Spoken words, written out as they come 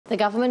The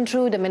government,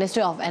 through the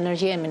Ministry of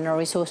Energy and Mineral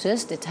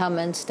Resources,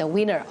 determines the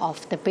winner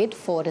of the bid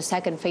for the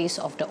second phase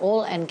of the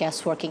oil and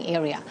gas working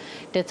area.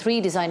 The three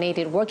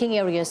designated working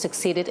areas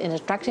succeeded in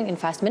attracting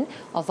investment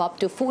of up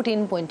to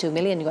 $14.2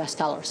 million.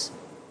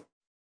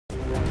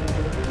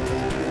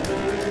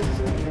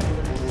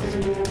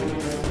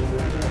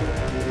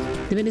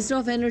 The Minister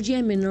of Energy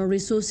and Mineral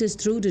Resources,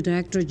 through the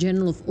Director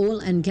General of Oil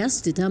and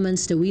Gas,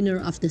 determines the winner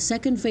of the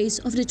second phase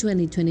of the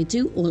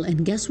 2022 Oil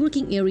and Gas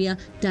Working Area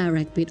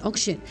Direct Bid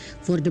Auction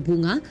for the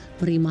Bunga,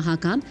 Peri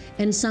Mahakam,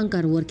 and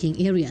Sangkar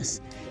working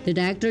areas. The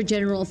Director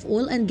General of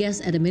Oil and Gas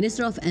at the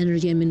Minister of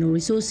Energy and Mineral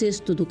Resources,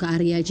 Tutuka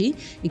Aryaji,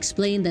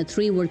 explained that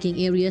three working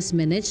areas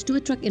managed to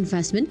attract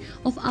investment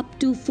of up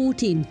to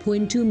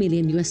 $14.2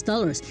 million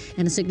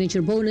and a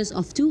signature bonus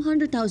of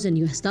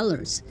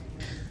 $200,000.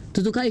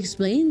 Tutuka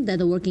explained that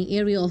the working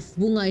area of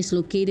Bunga is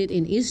located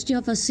in East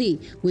Java Sea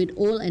with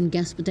oil and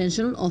gas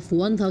potential of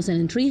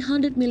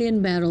 1,300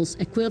 million barrels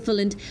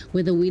equivalent,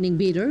 with the winning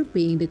bidder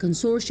being the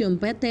consortium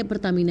PT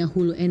Pertamina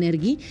Hulu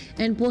Energi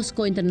and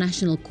POSCO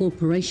International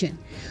Corporation.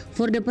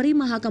 For the Peri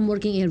Mahakam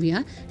working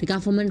area, the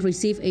government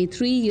received a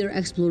 3-year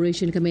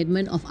exploration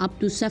commitment of up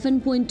to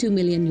 $7.2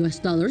 million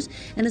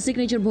and a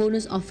signature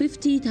bonus of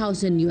 $50,000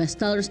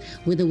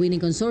 with the winning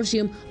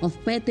consortium of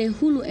PT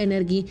Hulu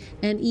Energi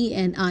and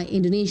ENI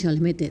Indonesia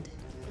Limited.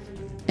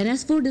 And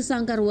as for the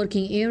Sangkar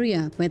working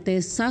area, PT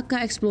Saka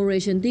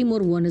Exploration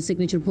Timur won a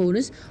signature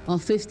bonus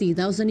of $50,000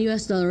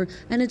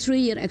 and a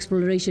 3-year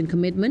exploration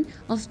commitment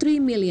of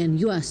 $3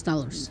 million.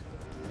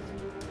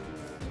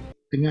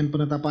 Dengan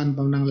penetapan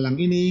pemenang lelang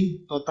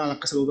ini, total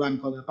keseluruhan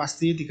formil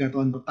pasti 3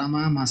 tahun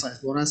pertama masa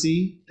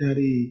eksplorasi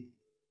dari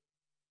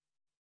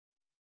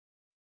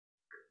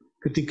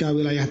ketiga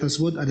wilayah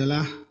tersebut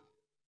adalah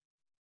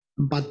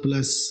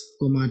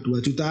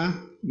 14,2 juta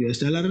US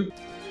dollar.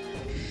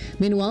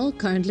 Meanwhile,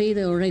 currently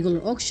the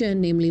regular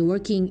auction, namely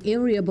Working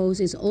Area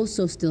Bows, is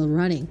also still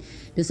running.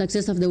 The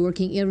success of the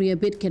Working Area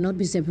bid cannot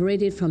be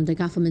separated from the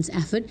government's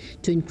effort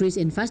to increase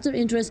investor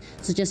interest,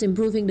 such as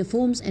improving the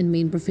forms and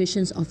main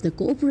provisions of the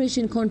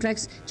cooperation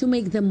contracts to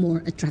make them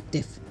more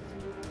attractive.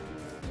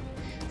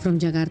 From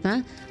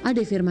Jakarta,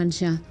 Ade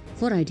Firmansyah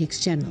for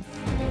IDX Channel.